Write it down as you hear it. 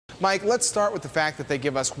Mike, let's start with the fact that they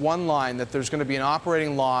give us one line that there's going to be an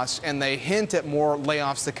operating loss, and they hint at more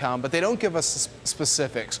layoffs to come, but they don't give us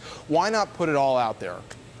specifics. Why not put it all out there?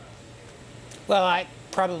 Well,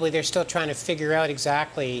 probably they're still trying to figure out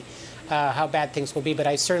exactly how bad things will be, but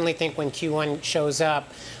I certainly think when Q1 shows up,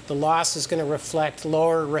 the loss is going to reflect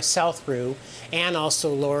lower sell-through and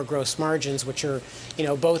also lower gross margins, which are,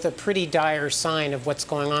 both a pretty dire sign of what's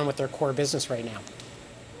going on with their core business right now.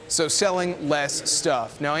 So selling less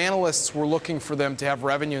stuff. Now, analysts were looking for them to have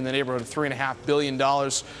revenue in the neighborhood of $3.5 billion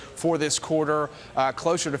for this quarter,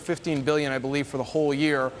 closer to $15 billion, I believe, for the whole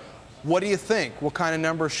year. What do you think? What kind of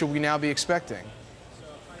numbers should we now be expecting?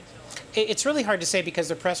 It's really hard to say because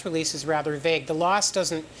the press release is rather vague. The loss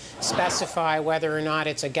doesn't specify whether or not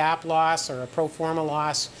it's a GAAP loss or a pro forma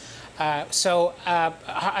loss. So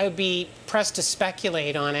I would be pressed to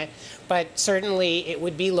speculate on it, but certainly it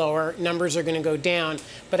would be lower. Numbers are going to go down.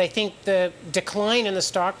 But I think the decline in the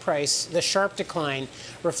stock price, the sharp decline,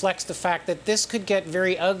 reflects the fact that this could get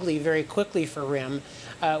very ugly very quickly for RIM,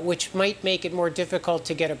 which might make it more difficult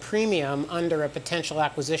to get a premium under a potential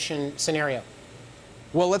acquisition scenario.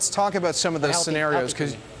 Well, let's talk about some of those scenarios,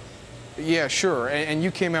 because, yeah, sure. And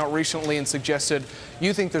you came out recently and suggested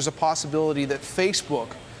you think there's a possibility that Facebook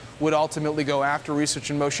would ultimately go after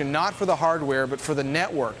Research In Motion, not for the hardware, but for the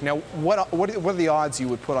network. Now, what are the odds you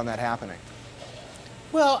would put on that happening?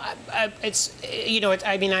 Well, it's,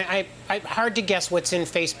 hard to guess what's in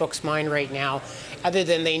Facebook's mind right now, other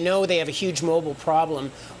than they know they have a huge mobile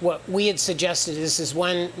problem. What we had suggested is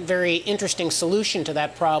one very interesting solution to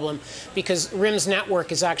that problem, because RIM's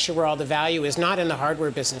network is actually where all the value is, not in the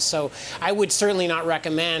hardware business. So I would certainly not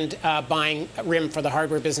recommend buying RIM for the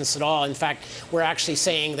hardware business at all. In fact, we're actually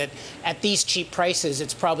saying that at these cheap prices,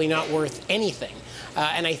 it's probably not worth anything.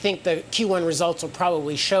 And I think the Q1 results will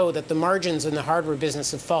probably show that the margins in the hardware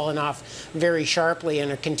business have fallen off very sharply and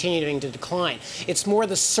are continuing to decline. It's more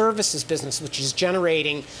the services business, which is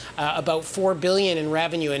generating about $4 billion in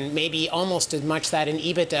revenue and maybe almost as much that in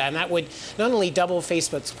EBITDA. And that would not only double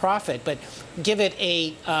Facebook's profit, but give it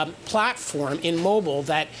a platform in mobile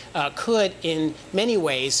that could, in many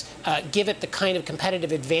ways, give it the kind of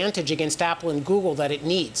competitive advantage against Apple and Google that it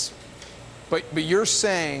needs. But you're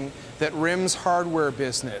saying that RIM's hardware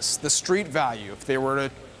business, the street value, if they were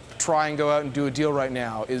to try and go out and do a deal right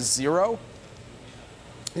now, is zero?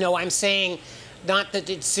 No, I'm saying not that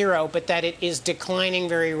it's zero, but that it is declining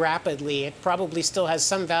very rapidly. It probably still has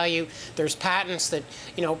some value. There's patents that,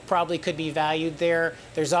 probably could be valued there.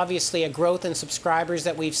 There's obviously a growth in subscribers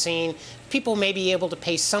that we've seen. People may be able to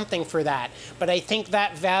pay something for that, but I think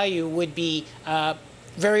that value would be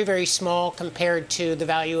very, very small compared to the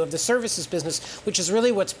value of the services business, which is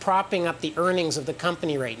really what's propping up the earnings of the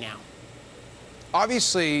company right now.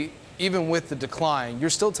 Obviously, even with the decline, you're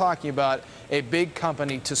still talking about a big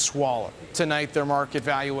company to swallow. Tonight, their market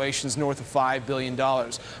valuation is north of $5 billion.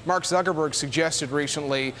 Mark Zuckerberg suggested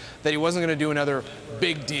recently that he wasn't going to do another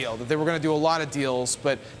big deal, that they were going to do a lot of deals,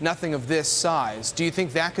 but nothing of this size. Do you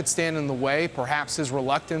think that could stand in the way, perhaps his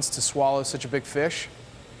reluctance to swallow such a big fish?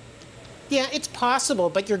 Yeah, it's possible,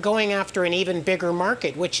 but you're going after an even bigger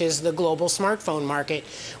market, which is the global smartphone market,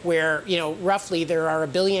 where, roughly there are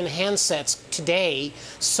 1 billion handsets today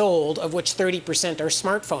sold, of which 30% are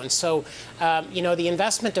smartphones. So, the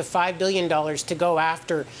investment of $5 billion to go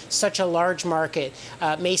after such a large market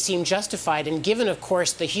may seem justified. And given, of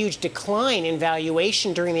course, the huge decline in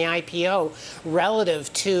valuation during the IPO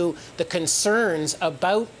relative to the concerns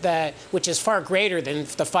about which is far greater than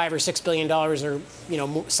the $5 or $6 billion or,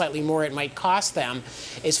 slightly more it might cost them,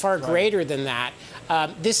 is far greater than that.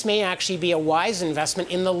 This may actually be a wise investment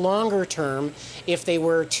in the longer term if they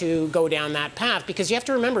were to go down that path, because you have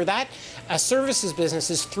to remember that a services business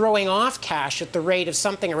is throwing off cash at the rate of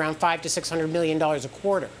something around $500 to $600 million a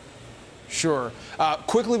quarter. Sure.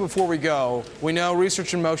 Quickly before we go, we know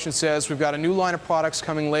Research In Motion says we've got a new line of products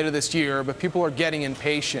coming later this year, but people are getting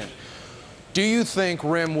impatient. Do you think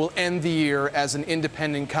RIM will end the year as an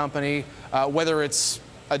independent company, whether it's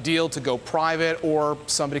a deal to go private or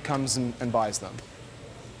somebody comes and buys them?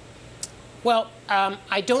 Well,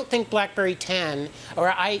 I don't think BlackBerry 10,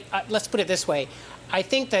 or let's put it this way. I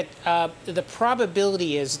think that the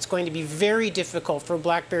probability is it's going to be very difficult for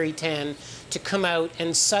BlackBerry 10 to come out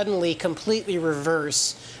and suddenly completely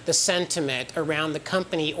reverse the sentiment around the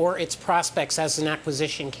company or its prospects as an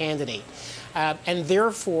acquisition candidate. And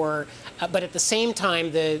therefore, but at the same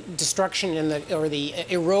time, the destruction or the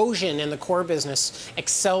erosion in the core business,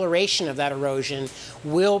 acceleration of that erosion,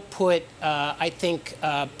 will put, I think,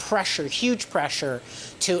 pressure, huge pressure,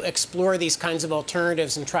 to explore these kinds of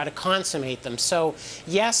alternatives and try to consummate them. So,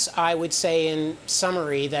 yes, I would say in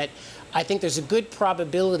summary that I think there's a good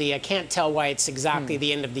probability, I can't tell why it's exactly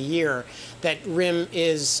the end of the year, that RIM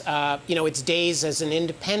is, its days as an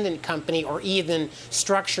independent company or even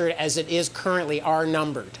structured as it is currently are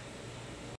numbered.